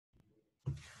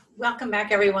Welcome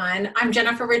back, everyone. I'm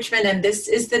Jennifer Richmond, and this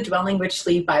is the Dwelling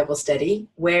Richly Bible Study,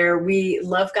 where we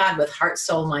love God with heart,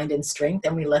 soul, mind, and strength,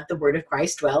 and we let the Word of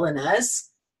Christ dwell in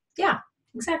us. Yeah,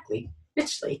 exactly.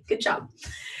 Richly. Good job.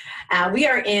 We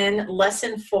are in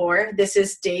Lesson 4. This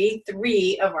is day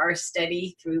 3 of our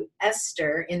study through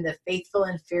Esther in the Faithful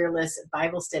and Fearless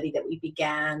Bible Study that we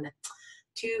began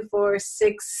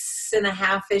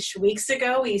 6.5-ish weeks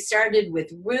ago. We started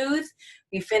with Ruth.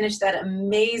 We finished that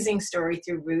amazing story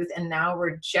through Ruth, and now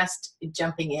we're just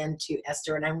jumping into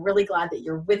Esther, and I'm really glad that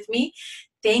you're with me.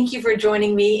 Thank you for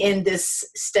joining me in this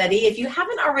study. If you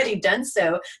haven't already done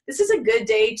so, this is a good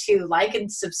day to like and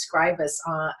subscribe us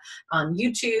on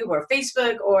YouTube or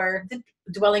Facebook or the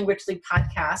Dwelling Richly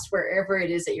podcast, wherever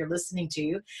it is that you're listening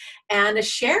to, and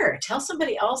share. Tell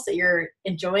somebody else that you're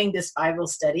enjoying this Bible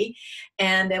study.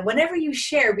 And whenever you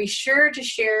share, be sure to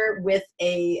share with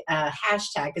a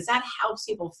hashtag, because that helps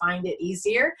people find it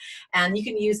easier. And you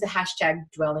can use the hashtag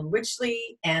Dwelling Richly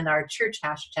and our church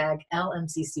hashtag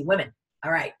LMCC Women.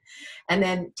 All right. And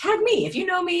then tag me. If you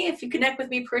know me, if you connect with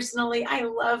me personally, I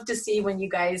love to see when you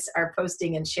guys are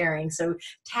posting and sharing. So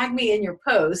tag me in your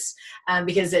posts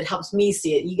because it helps me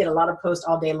see it. You get a lot of posts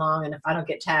all day long, and if I don't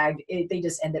get tagged, they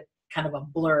just end up kind of a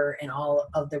blur in all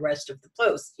of the rest of the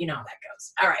posts. You know how that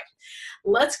goes. All right.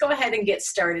 Let's go ahead and get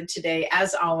started today,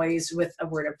 as always, with a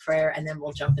word of prayer, and then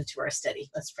we'll jump into our study.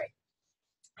 Let's pray.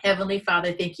 Heavenly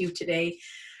Father, thank you today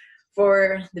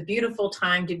for the beautiful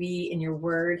time to be in your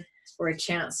word, for a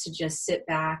chance to just sit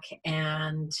back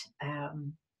and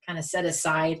kind of set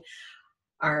aside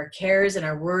our cares and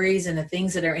our worries and the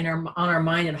things that are on our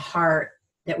mind and heart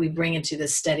that we bring into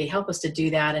this study. Help us to do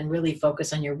that and really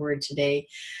focus on your word today.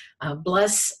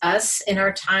 Bless us in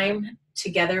our time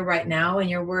together right now in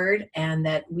your word, and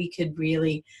that we could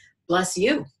really bless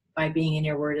you by being in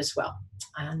your word as well.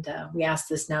 And we ask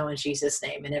this now in Jesus'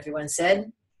 name. And everyone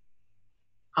said,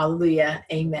 hallelujah,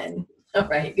 amen. All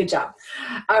right, good job.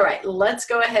 All right, let's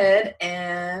go ahead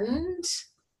and,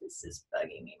 this is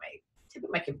bugging me. My tip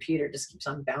of my computer just keeps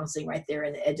on bouncing right there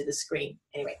in the edge of the screen.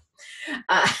 Anyway,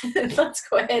 let's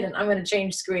go ahead, and I'm going to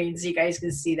change screens so you guys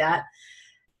can see that.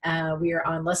 We are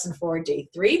on Lesson 4, Day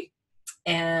 3.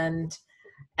 And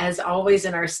as always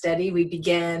in our study, we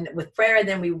begin with prayer, and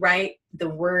then we write the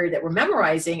word that we're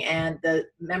memorizing. And the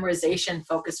memorization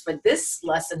focus for this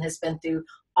lesson has been through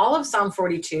all of Psalm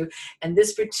 42. And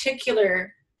this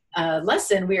particular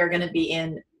lesson, we are going to be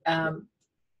in, my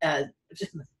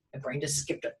brain just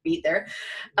skipped a beat there.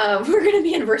 We're going to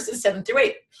be in verses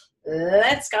 7-8.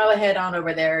 Let's go ahead on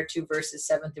over there to verses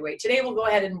 7-8. Today, we'll go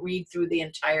ahead and read through the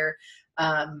entire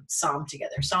psalm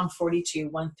together. Psalm 42,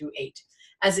 1-8.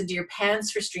 As a deer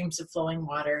pants for streams of flowing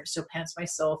water, so pants my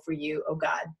soul for you, O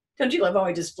God. Don't you love how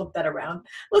I just flipped that around?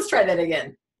 Let's try that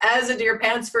again. As a deer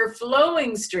pants for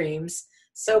flowing streams,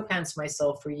 so pants my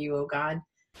soul for you, O God.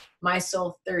 My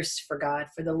soul thirsts for God,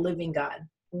 for the living God.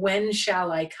 When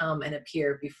shall I come and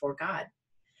appear before God?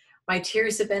 My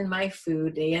tears have been my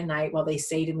food day and night, while they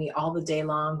say to me all the day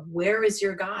long, where is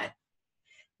your God?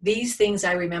 These things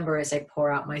I remember as I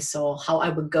pour out my soul, how I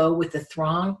would go with the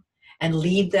throng and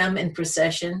lead them in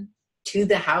procession to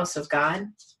the house of God,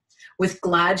 with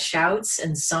glad shouts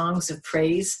and songs of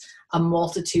praise, a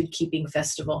multitude keeping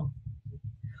festival.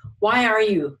 Why are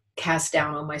you cast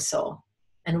down, O my soul?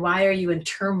 And why are you in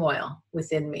turmoil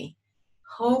within me?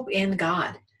 Hope in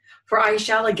God, for I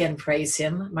shall again praise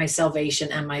him, my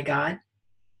salvation and my God.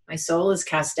 My soul is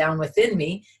cast down within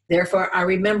me, therefore I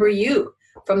remember you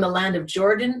from the land of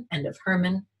Jordan and of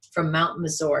Hermon, from Mount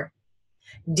Mizor.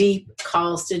 Deep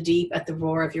calls to deep at the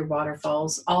roar of your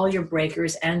waterfalls. All your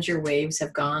breakers and your waves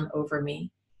have gone over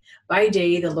me. By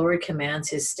day the Lord commands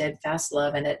his steadfast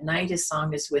love, and at night his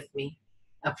song is with me,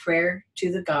 a prayer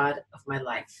to the God of my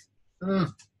life.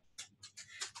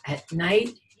 At night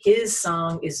his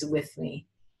song is with me.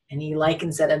 And he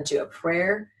likens that unto a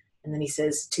prayer. And then he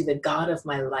says, to the God of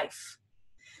my life.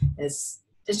 It's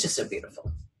just so beautiful.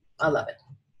 I love it.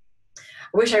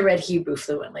 I wish I read Hebrew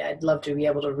fluently. I'd love to be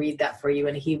able to read that for you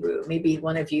in Hebrew. Maybe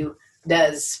one of you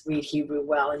does read Hebrew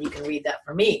well, and you can read that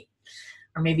for me.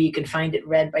 Or maybe you can find it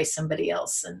read by somebody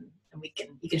else, and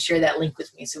you can share that link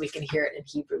with me so we can hear it in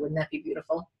Hebrew. Wouldn't that be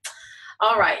beautiful?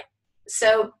 All right.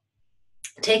 So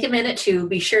take a minute to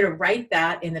be sure to write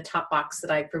that in the top box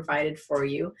that I provided for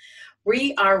you.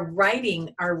 We are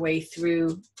writing our way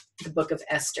through the book of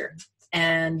Esther.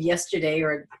 And yesterday,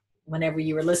 or whenever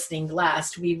you were listening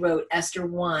last, we wrote Esther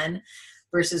 1,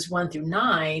 verses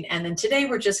 1-9. And then today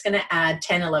we're just going to add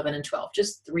 10, 11, and 12,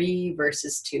 just 3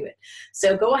 verses to it.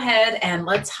 So go ahead and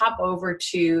let's hop over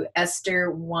to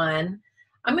Esther 1.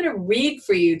 I'm going to read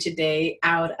for you today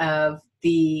out of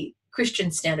the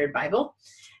Christian Standard Bible.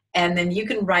 And then you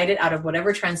can write it out of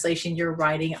whatever translation you're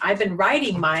writing. I've been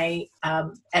writing my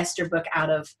Esther book out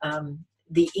of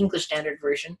the English Standard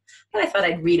Version, but I thought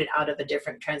I'd read it out of a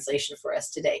different translation for us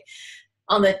today.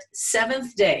 On the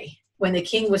 7th day, when the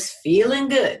king was feeling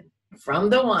good from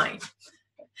the wine,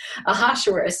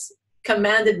 Ahasuerus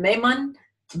commanded Maimon,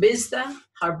 Biztha,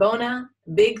 Harbona,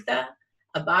 Bigtha,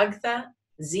 Abagtha,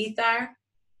 Zethar,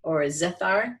 or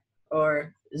Zethar,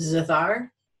 or Zethar,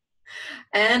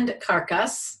 and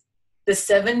Carcas, the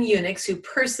 7 eunuchs who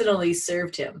personally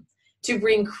served him, to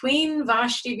bring Queen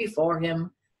Vashti before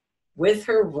him with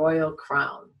her royal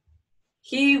crown.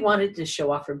 He wanted to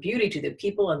show off her beauty to the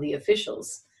people and the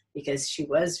officials because she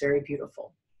was very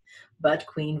beautiful. But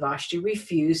Queen Vashti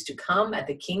refused to come at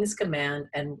the king's command,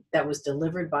 and that was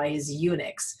delivered by his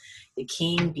eunuchs. The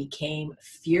king became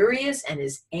furious and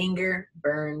his anger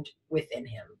burned within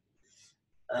him.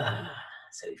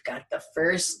 So we've got the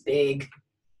first big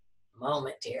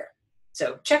moment here.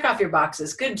 So check off your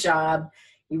boxes. Good job.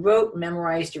 You wrote,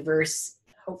 memorized your verse.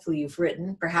 Hopefully you've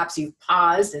written. Perhaps you've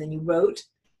paused and then you wrote,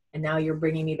 and now you're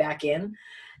bringing me back in.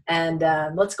 And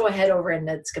let's go ahead over and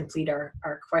let's complete our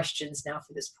questions now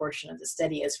for this portion of the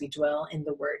study as we dwell in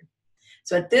the Word.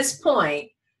 So at this point,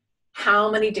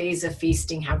 how many days of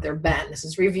feasting have there been? This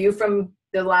is review from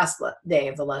the last day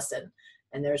of the lesson.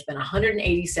 And there's been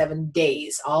 187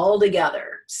 days all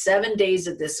together, 7 days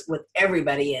of this with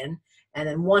everybody in, and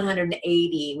then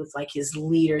 180 with like his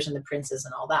leaders and the princes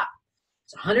and all that.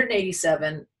 So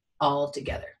 187 all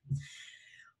together.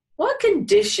 What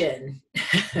condition,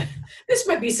 this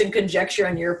might be some conjecture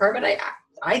on your part, but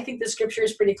I think the scripture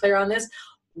is pretty clear on this.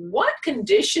 What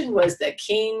condition was the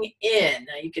king in?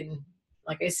 Now you can,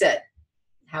 like I said,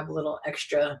 have a little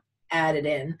extra added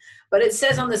in, but it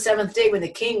says on the 7th day when the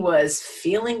king was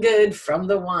feeling good from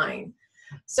the wine.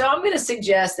 So I'm going to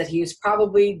suggest that he was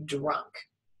probably drunk.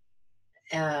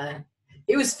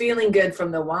 He was feeling good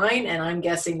from the wine, and I'm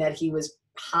guessing that he was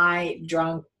high,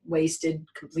 drunk, wasted,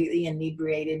 completely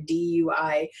inebriated,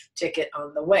 DUI ticket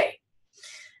on the way.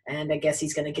 And I guess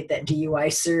he's going to get that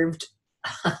DUI served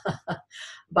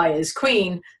by his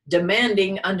queen,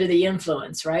 demanding under the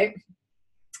influence, right?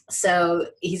 So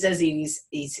he says he's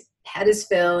had his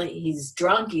fill, he's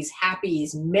drunk, he's happy,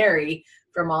 he's merry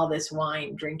from all this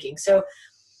wine drinking. So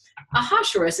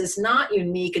Ahasuerus is not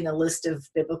unique in the list of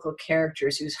biblical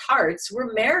characters whose hearts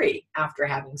were merry after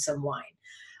having some wine.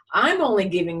 I'm only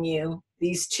giving you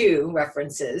these 2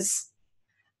 references,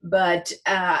 but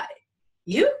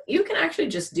you can actually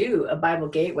just do a Bible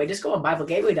Gateway. Just go on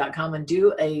BibleGateway.com and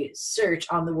do a search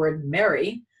on the word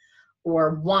merry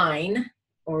or wine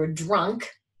or drunk,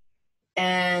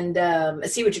 and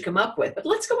see what you come up with. But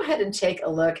let's go ahead and take a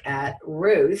look at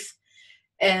Ruth.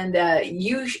 And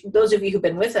those of you who've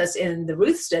been with us in the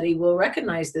Ruth study will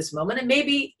recognize this moment. And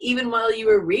maybe even while you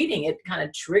were reading, it kind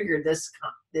of triggered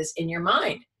this in your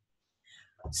mind.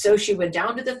 So she went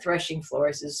down to the threshing floor,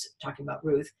 this is talking about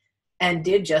Ruth, and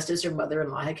did just as her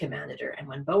mother-in-law had commanded her. And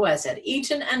when Boaz had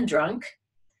eaten and drunk,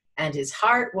 and his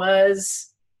heart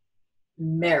was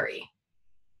merry,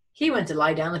 he went to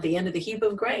lie down at the end of the heap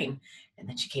of grain. And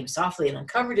then she came softly and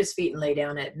uncovered his feet and lay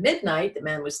down. At midnight, the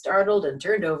man was startled and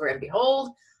turned over, and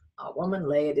behold, a woman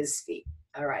lay at his feet.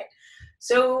 All right.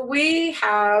 So we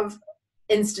have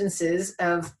instances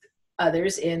of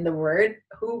others in the Word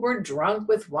who were drunk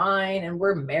with wine and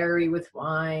were merry with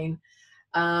wine,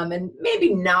 and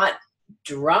maybe not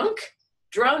drunk,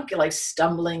 like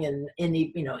stumbling and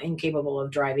incapable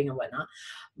of driving and whatnot,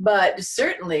 but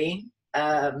certainly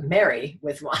merry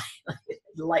with wine. It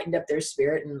lightened up their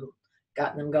spirit and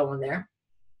gotten them going there.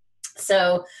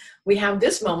 So we have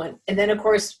this moment, and then of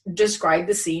course describe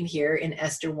the scene here in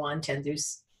Esther 1:10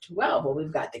 through 12. Well,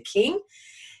 we've got the king.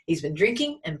 He's been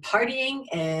drinking and partying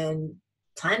and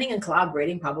planning and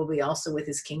collaborating, probably also with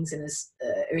his kings and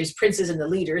his princes and the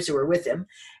leaders who were with him.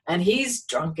 And he's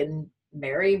drunk and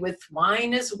merry with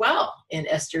wine as well in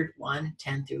Esther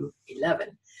 1:10 through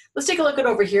 11. Let's take a look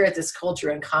over here at this culture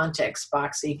and context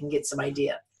box so you can get some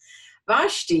idea.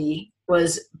 Vashti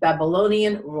was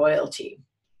Babylonian royalty.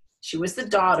 She was the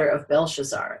daughter of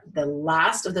Belshazzar, the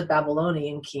last of the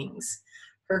Babylonian kings.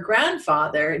 Her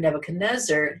grandfather,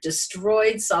 Nebuchadnezzar,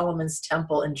 destroyed Solomon's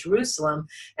temple in Jerusalem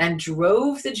and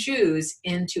drove the Jews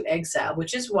into exile,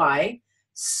 which is why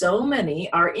so many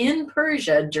are in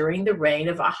Persia during the reign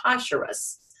of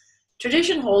Ahasuerus.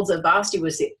 Tradition holds that Vashti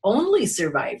was the only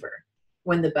survivor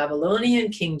when the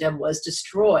Babylonian kingdom was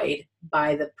destroyed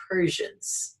by the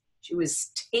Persians. She was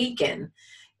taken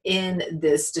in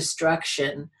this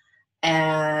destruction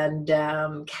and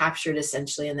captured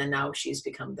essentially, and then now she's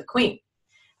become the queen.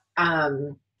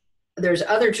 There's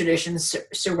other traditions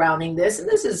surrounding this, and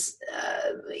this is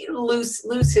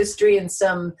loose history and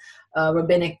some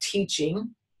rabbinic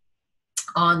teaching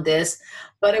on this,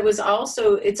 but it's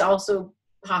also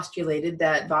postulated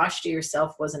that Vashti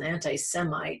herself was an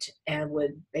anti-Semite and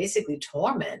would basically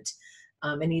torment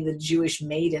any of the Jewish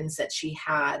maidens that she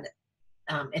had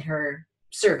in her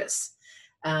service,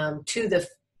 to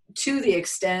the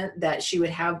extent that she would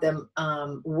have them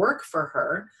work for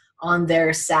her on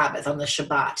their Sabbath, on the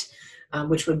Shabbat,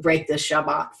 which would break the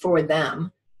Shabbat for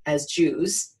them as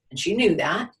Jews, and she knew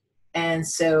that. And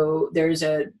so there's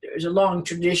a long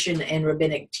tradition in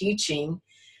rabbinic teaching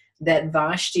that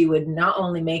Vashti would not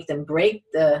only make them break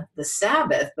the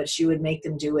Sabbath, but she would make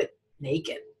them do it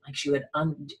naked. Like she would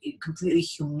completely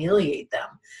humiliate them,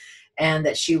 and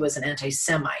that she was an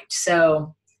anti-Semite.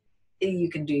 So you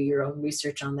can do your own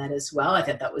research on that as well. I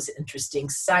thought that was an interesting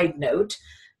side note.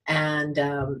 And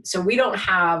so we don't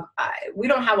have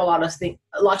a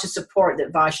lot to support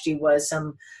that Vashti was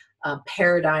some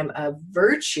paradigm of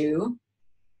virtue.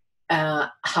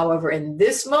 However, in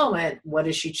this moment, what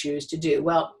does she choose to do?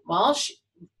 Well,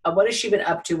 what has she been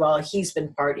up to while he's been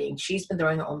partying? She's been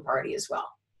throwing her own party as well.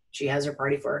 She has her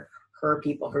party for her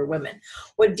people, her women.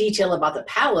 What detail about the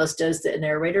palace does the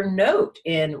narrator note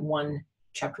in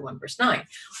chapter 1, verse 9?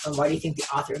 And why do you think the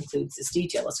author includes this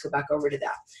detail? Let's go back over to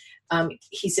that.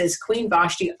 He says, Queen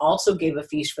Vashti also gave a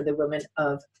feast for the women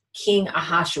of King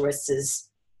Ahasuerus'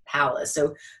 palace.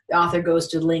 So the author goes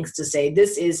to lengths to say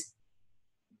this is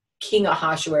King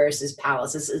Ahasuerus'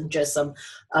 palace. This isn't just some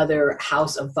other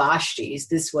house of Vashti's.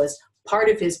 This was part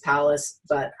of his palace,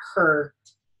 but her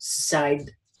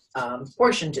side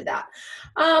portion to that.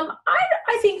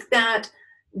 I think that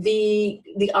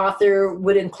the author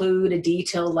would include a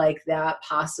detail like that,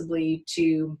 possibly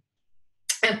to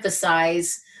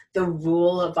emphasize the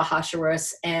rule of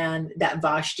Ahasuerus, and that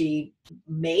Vashti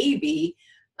maybe,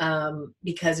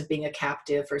 because of being a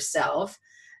captive herself,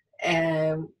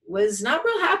 and was not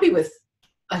real happy with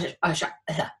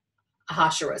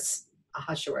Ahasuerus.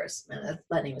 Man,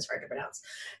 that name is hard to pronounce.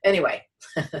 Anyway,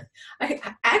 I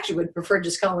actually would prefer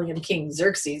just calling him King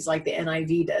Xerxes like the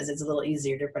NIV does. It's a little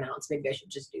easier to pronounce. Maybe I should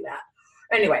just do that.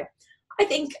 Anyway, I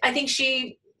think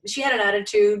she had an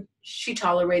attitude. She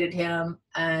tolerated him,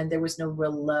 and there was no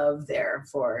real love there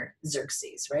for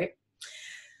Xerxes, right?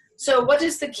 So what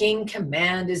does the king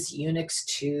command his eunuchs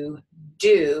to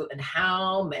do, and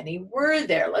how many were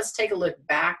there? Let's take a look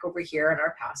back over here in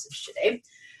our passage today.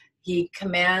 He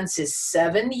commands his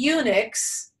 7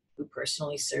 eunuchs, who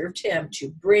personally served him, to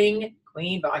bring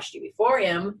Queen Vashti before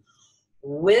him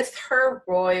with her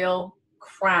royal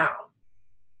crown.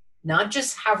 Not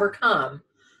just have her come,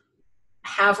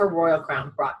 have her royal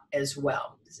crown brought as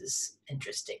well. This is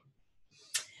interesting.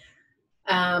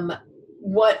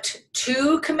 What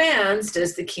 2 commands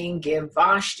does the king give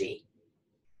Vashti?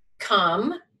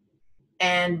 Come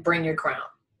and bring your crown.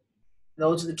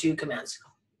 Those are the 2 commands.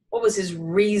 What was his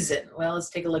reason? Well,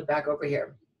 let's take a look back over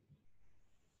here.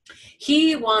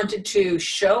 He wanted to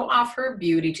show off her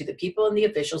beauty to the people and the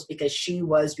officials because she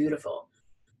was beautiful.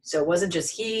 So it wasn't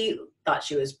just he thought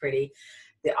she was pretty.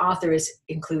 The author is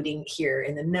including here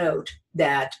in the note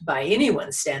that by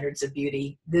anyone's standards of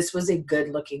beauty, this was a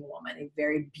good-looking woman, a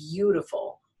very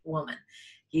beautiful woman.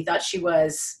 He thought she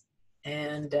was,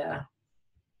 and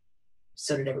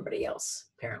so did everybody else,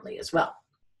 apparently, as well.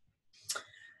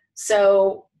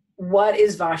 So what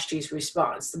is Vashti's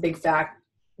response? The big fat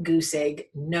goose egg,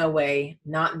 no way,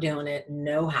 not doing it,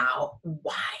 no how.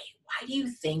 Why? Why do you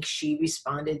think she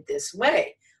responded this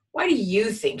way? Why do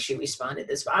you think she responded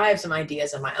this way? I have some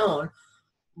ideas of my own.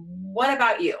 What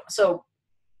about you? So,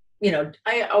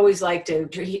 I always like to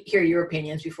hear your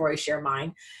opinions before I share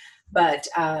mine. But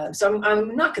so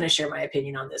I'm not going to share my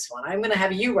opinion on this one. I'm going to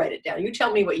have you write it down. You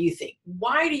tell me what you think.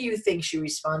 Why do you think she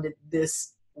responded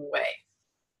this way?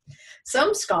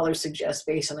 Some scholars suggest,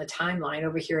 based on the timeline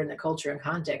over here in the culture and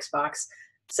context box,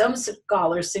 some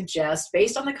scholars suggest,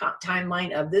 based on the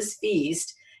timeline of this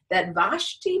feast, that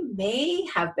Vashti may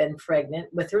have been pregnant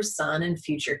with her son and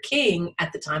future king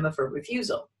at the time of her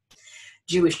refusal.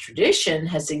 Jewish tradition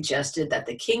has suggested that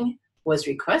the king was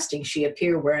requesting she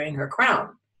appear wearing her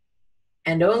crown,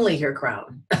 and only her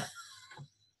crown.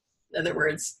 In other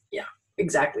words, yeah,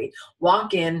 exactly.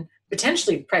 Walk in,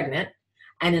 potentially pregnant,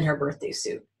 and in her birthday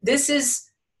suit. This is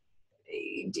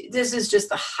just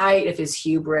the height of his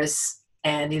hubris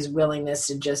and his willingness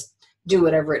to just do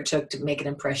whatever it took to make an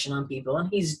impression on people. And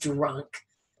he's drunk,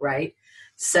 right?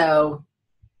 So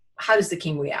how does the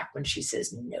king react when she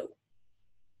says no?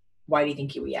 Why do you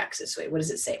think he reacts this way? What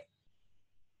does it say?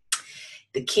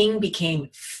 The king became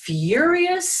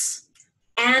furious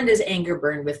and his anger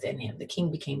burned within him. The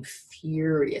king became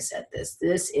furious at this.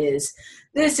 This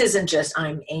isn't just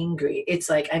I'm angry. It's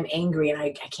like I'm angry and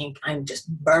I can't, I'm just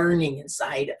burning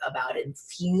inside about it and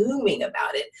fuming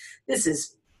about it. This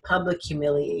is public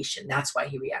humiliation. That's why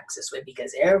he reacts this way,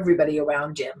 because everybody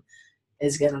around him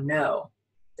is going to know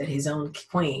that his own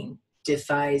queen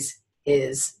defies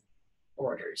his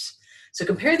orders. So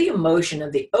compare the emotion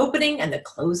of the opening and the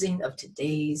closing of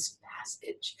today's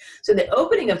passage. So the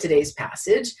opening of today's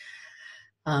passage,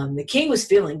 the king was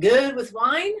feeling good with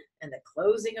wine, and the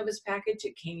closing of his package,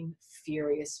 it came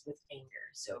furious with anger.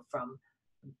 So from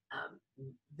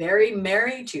very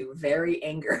merry to very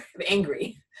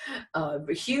angry,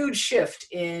 a huge shift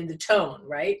in the tone,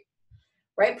 right?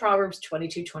 Right, Proverbs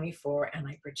 22:24, and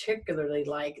I particularly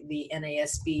like the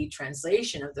NASB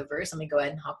translation of the verse. Let me go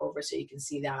ahead and hop over so you can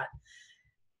see that.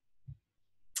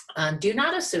 Do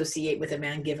not associate with a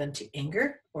man given to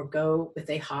anger, or go with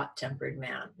a hot-tempered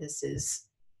man. This is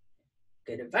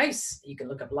good advice. You can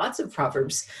look up lots of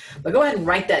Proverbs, but go ahead and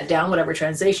write that down, whatever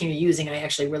translation you're using. I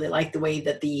actually really like the way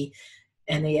that the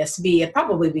NASB,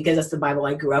 probably because that's the Bible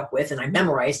I grew up with and I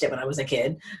memorized it when I was a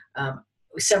kid,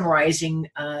 summarizing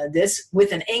this: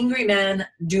 with an angry man,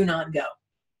 do not go,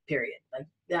 period. Like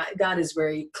that, God is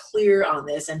very clear on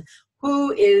this. And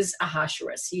who is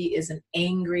Ahasuerus? He is an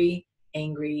angry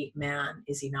man,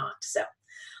 is he not? So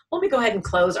let me go ahead and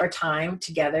close our time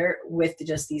together with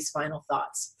just these final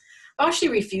thoughts. Vashti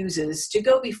refuses to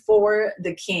go before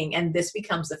the king, and this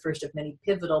becomes the first of many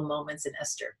pivotal moments in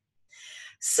Esther.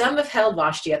 Some have held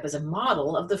Vashti up as a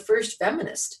model of the first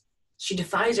feminist. She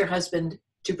defies her husband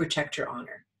to protect her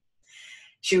honor.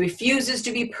 She refuses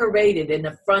to be paraded in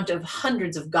the front of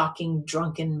hundreds of gawking,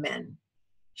 drunken men.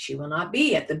 She will not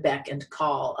be at the beck and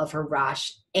call of her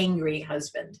rash, angry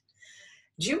husband.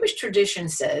 Jewish tradition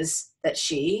says that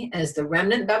she, as the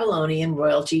remnant Babylonian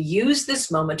royalty, used this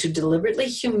moment to deliberately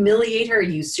humiliate her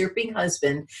usurping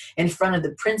husband in front of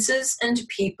the princes and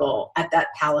people at that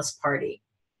palace party.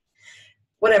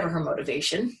 Whatever her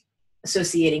motivation,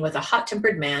 associating with a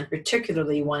hot-tempered man,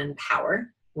 particularly one in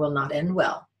power, will not end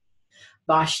well.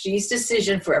 Vashti's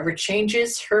decision forever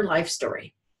changes her life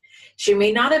story. She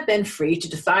may not have been free to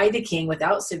defy the king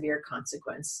without severe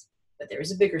consequence, but there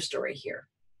is a bigger story here.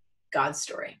 God's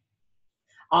story.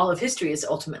 All of history is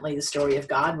ultimately the story of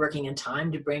God working in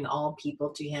time to bring all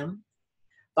people to him.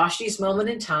 Vashti's moment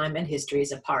in time and history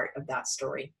is a part of that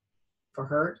story.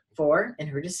 In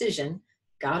her decision,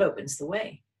 God opens the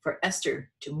way for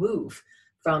Esther to move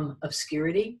from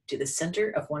obscurity to the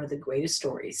center of one of the greatest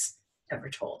stories ever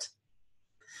told.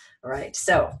 All right,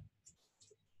 so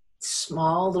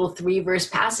small little 3-verse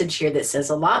passage here that says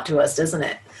a lot to us, doesn't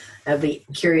it? I'd be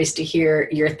curious to hear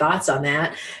your thoughts on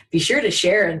that. Be sure to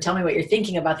share and tell me what you're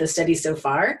thinking about the study so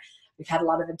far. We've had a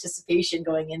lot of anticipation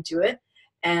going into it,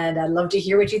 and I'd love to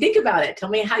hear what you think about it. Tell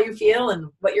me how you feel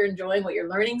and what you're enjoying, what you're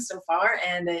learning so far,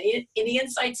 and any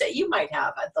insights that you might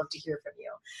have. I'd love to hear from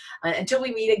you. Until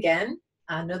we meet again,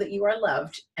 know that you are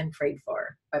loved and prayed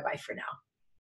for. Bye-bye for now.